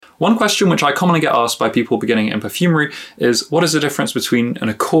One question which I commonly get asked by people beginning in perfumery is, what is the difference between an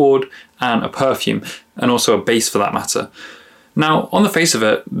accord and a perfume, and also a base for that matter? Now, on the face of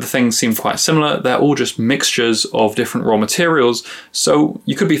it, the things seem quite similar. They're all just mixtures of different raw materials, so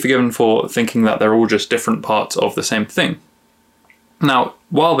you could be forgiven for thinking that they're all just different parts of the same thing. Now,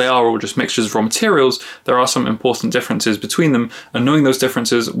 while they are all just mixtures of raw materials, there are some important differences between them, and knowing those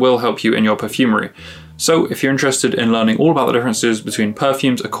differences will help you in your perfumery. So if you're interested in learning all about the differences between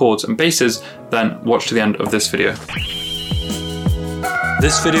perfumes, accords, and bases, then watch to the end of this video.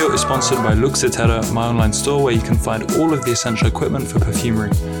 This video is sponsored by Luxeterra, my online store where you can find all of the essential equipment for perfumery.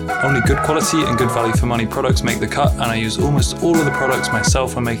 Only good quality and good value for money products make the cut, and I use almost all of the products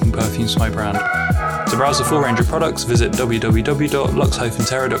myself when making perfumes for my brand. To browse the full range of products, visit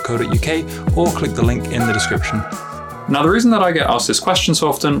www.lux-terra.co.uk or click the link in the description. Now, the reason that I get asked this question so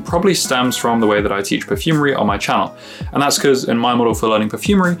often probably stems from the way that I teach perfumery on my channel. And that's because in my model for learning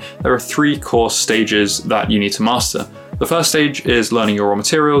perfumery, there are 3 core stages that you need to master. The first stage is learning your raw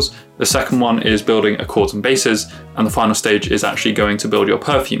materials, the second one is building accords and bases, and the final stage is actually going to build your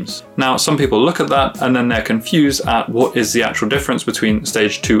perfumes. Now, some people look at that and then they're confused at what is the actual difference between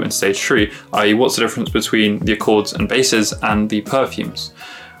stage 2 and stage 3, i.e. what's the difference between the accords and bases and the perfumes.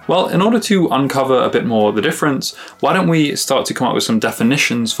 Well, in order to uncover a bit more the difference, why don't we start to come up with some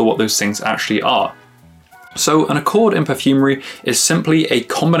definitions for what those things actually are. So an accord in perfumery is simply a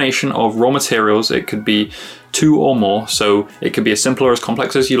combination of raw materials. It could be 2 or more, so it could be as simple or as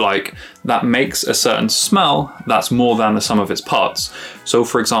complex as you like, that makes a certain smell that's more than the sum of its parts. So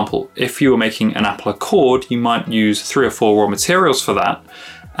for example, if you were making an apple accord, you might use 3 or 4 raw materials for that,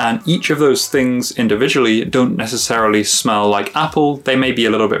 and each of those things individually don't necessarily smell like apple. They may be a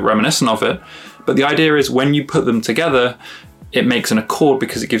little bit reminiscent of it, but the idea is when you put them together, it makes an accord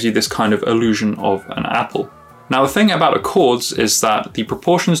because it gives you this kind of illusion of an apple. Now, the thing about accords is that the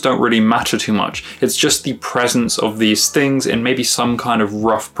proportions don't really matter too much. It's just the presence of these things in maybe some kind of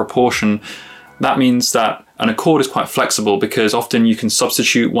rough proportion. That means that an accord is quite flexible because often you can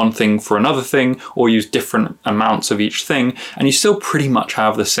substitute one thing for another thing or use different amounts of each thing, and you still pretty much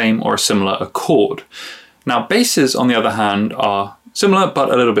have the same or a similar accord. Now, bases, on the other hand, are similar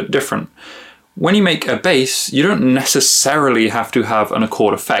but a little bit different. When you make a base, you don't necessarily have to have an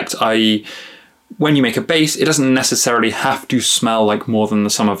accord effect, i.e. when you make a base, it doesn't necessarily have to smell like more than the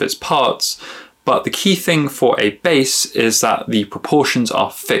sum of its parts, but the key thing for a base is that the proportions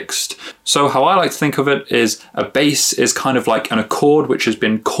are fixed. So how I like to think of it is a base is kind of like an accord which has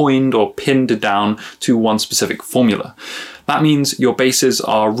been coined or pinned down to one specific formula. That means your bases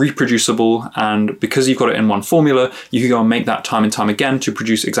are reproducible, and because you've got it in one formula, you can go and make that time and time again to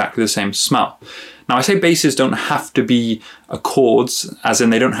produce exactly the same smell. Now, I say bases don't have to be accords, as in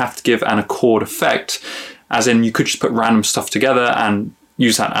they don't have to give an accord effect, as in you could just put random stuff together and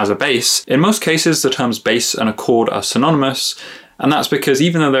use that as a base. In most cases, the terms base and accord are synonymous, and that's because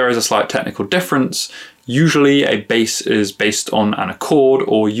even though there is a slight technical difference, usually a base is based on an accord,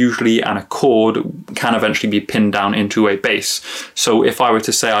 or usually an accord can eventually be pinned down into a base. So if I were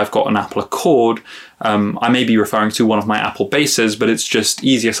to say I've got an apple accord, I may be referring to one of my apple bases, but it's just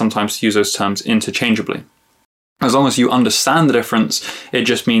easier sometimes to use those terms interchangeably. As long as you understand the difference, it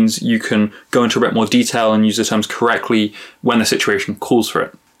just means you can go into a bit more detail and use the terms correctly when the situation calls for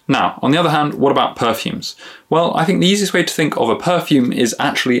it. Now, on the other hand, what about perfumes? Well, I think the easiest way to think of a perfume is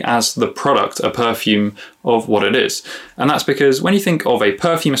actually as the product, a perfume, of what it is. And that's because when you think of a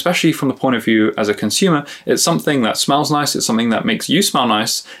perfume, especially from the point of view as a consumer, it's something that smells nice, it's something that makes you smell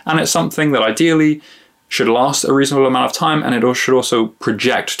nice, and it's something that ideally should last a reasonable amount of time, and it should also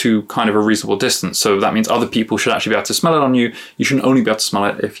project to kind of a reasonable distance. So that means other people should actually be able to smell it on you. You shouldn't only be able to smell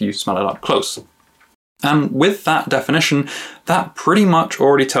it if you smell it up close. And with that definition, that pretty much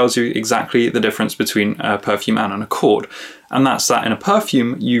already tells you exactly the difference between a perfume and an accord. And that's that in a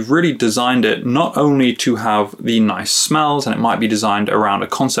perfume, you've really designed it not only to have the nice smells, and it might be designed around a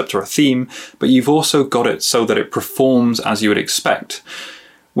concept or a theme, but you've also got it so that it performs as you would expect.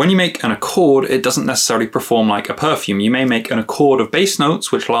 When you make an accord, it doesn't necessarily perform like a perfume. You may make an accord of bass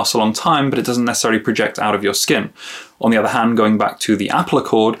notes, which lasts a long time, but it doesn't necessarily project out of your skin. On the other hand, going back to the apple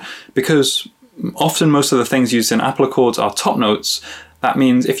accord, because often most of the things used in apple accords are top notes, that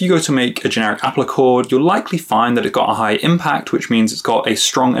means if you go to make a generic apple accord, you'll likely find that it's got a high impact, which means it's got a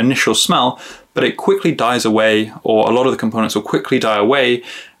strong initial smell, but it quickly dies away, or a lot of the components will quickly die away,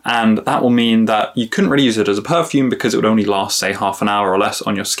 and that will mean that you couldn't really use it as a perfume because it would only last, say, half an hour or less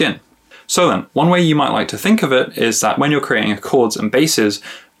on your skin. So then, one way you might like to think of it is that when you're creating accords and bases,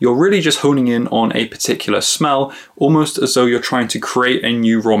 you're really just honing in on a particular smell, almost as though you're trying to create a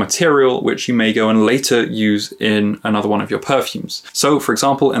new raw material, which you may go and later use in another one of your perfumes. So for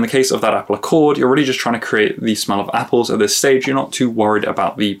example, in the case of that Apple Accord, you're really just trying to create the smell of apples at this stage. You're not too worried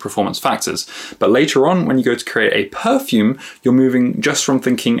about the performance factors. But later on, when you go to create a perfume, you're moving just from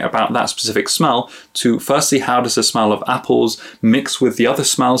thinking about that specific smell to firstly, how does the smell of apples mix with the other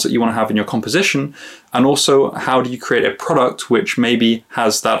smells that you want to have in your composition? And also, how do you create a product which maybe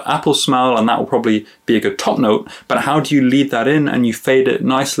has that apple smell, and that will probably be a good top note, but how do you lead that in and you fade it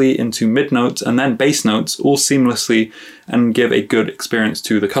nicely into mid notes and then base notes all seamlessly and give a good experience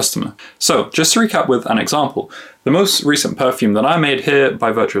to the customer? So just to recap with an example, the most recent perfume that I made here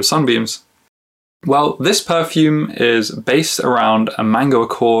by virtue of Sunbeams, well, this perfume is based around a Mango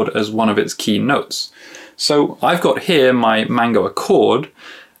Accord as one of its key notes. So I've got here my Mango Accord,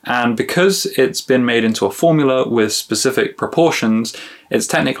 and because it's been made into a formula with specific proportions, it's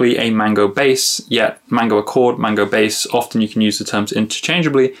technically a mango base, yet Mango Accord, mango base, often you can use the terms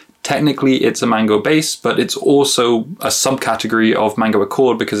interchangeably. Technically it's a mango base, but it's also a subcategory of Mango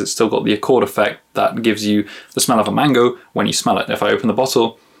Accord because it's still got the accord effect that gives you the smell of a mango when you smell it. If I open the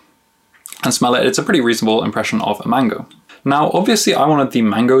bottle and smell it, it's a pretty reasonable impression of a mango. Now, obviously I wanted the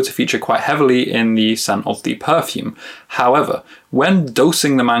mango to feature quite heavily in the scent of the perfume. However, when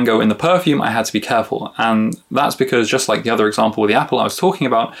dosing the mango in the perfume, I had to be careful. And that's because, just like the other example with the apple I was talking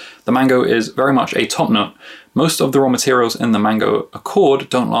about, the mango is very much a top note. Most of the raw materials in the Mango Accord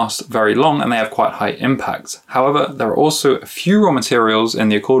don't last very long and they have quite high impact. However, there are also a few raw materials in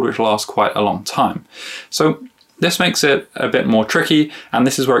the Accord which last quite a long time. So this makes it a bit more tricky, and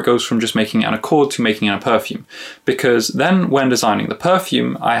this is where it goes from just making an Accord to making a perfume. Because then when designing the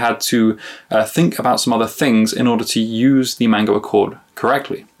perfume, I had to think about some other things in order to use the Mango Accord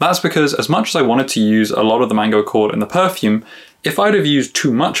correctly. That's because as much as I wanted to use a lot of the Mango Accord in the perfume, if I'd have used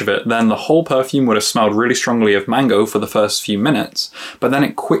too much of it, then the whole perfume would have smelled really strongly of mango for the first few minutes, but then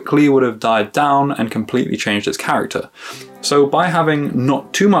it quickly would have died down and completely changed its character. So by having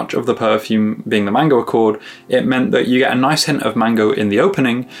not too much of the perfume being the Mango Accord, it meant that you get a nice hint of mango in the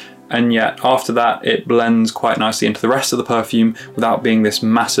opening, and yet after that it blends quite nicely into the rest of the perfume without being this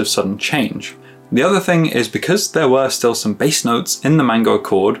massive sudden change. The other thing is, because there were still some base notes in the Mango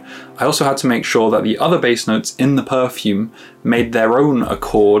Accord, I also had to make sure that the other base notes in the perfume made their own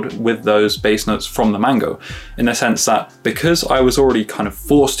accord with those base notes from the mango. In the sense that because I was already kind of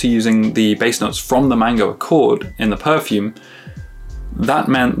forced to using the base notes from the Mango Accord in the perfume, that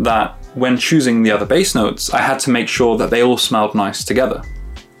meant that when choosing the other base notes, I had to make sure that they all smelled nice together.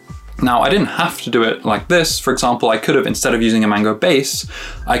 Now, I didn't have to do it like this. For example, I could have, instead of using a mango base,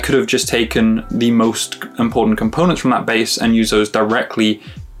 I could have just taken the most important components from that base and used those directly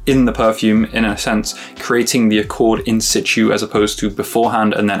in the perfume, in a sense, creating the accord in situ as opposed to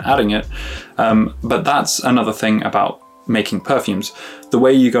beforehand and then adding it. But that's another thing about making perfumes. The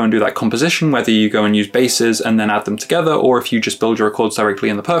way you go and do that composition, whether you go and use bases and then add them together, or if you just build your accords directly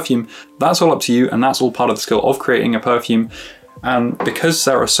in the perfume, that's all up to you, and that's all part of the skill of creating a perfume. And because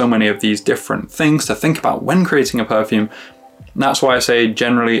there are so many of these different things to think about when creating a perfume, that's why I say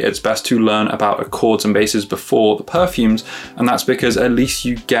generally it's best to learn about accords and bases before the perfumes, and that's because at least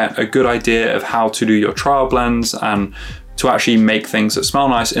you get a good idea of how to do your trial blends and to actually make things that smell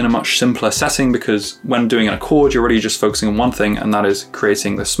nice in a much simpler setting, because when doing an accord, you're really just focusing on one thing, and that is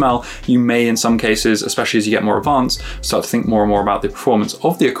creating the smell. You may, in some cases, especially as you get more advanced, start to think more and more about the performance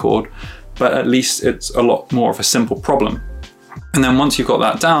of the accord, but at least it's a lot more of a simple problem. And then once you've got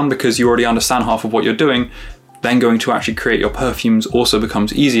that down, because you already understand half of what you're doing, then going to actually create your perfumes also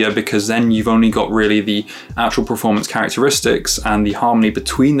becomes easier, because then you've only got really the actual performance characteristics and the harmony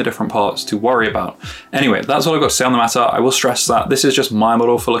between the different parts to worry about. Anyway, that's all I've got to say on the matter. I will stress that this is just my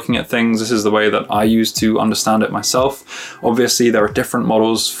model for looking at things. This is the way that I use to understand it myself. Obviously, there are different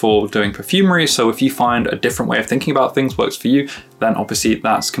models for doing perfumery, so if you find a different way of thinking about things works for you, then obviously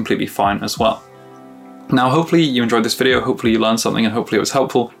that's completely fine as well. Now, hopefully you enjoyed this video, hopefully you learned something, and hopefully it was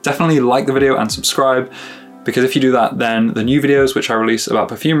helpful. Definitely like the video and subscribe, because if you do that, then the new videos which I release about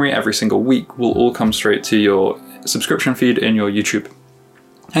perfumery every single week will all come straight to your subscription feed in your YouTube.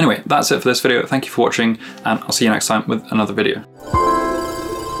 Anyway, that's it for this video. Thank you for watching, and I'll see you next time with another video.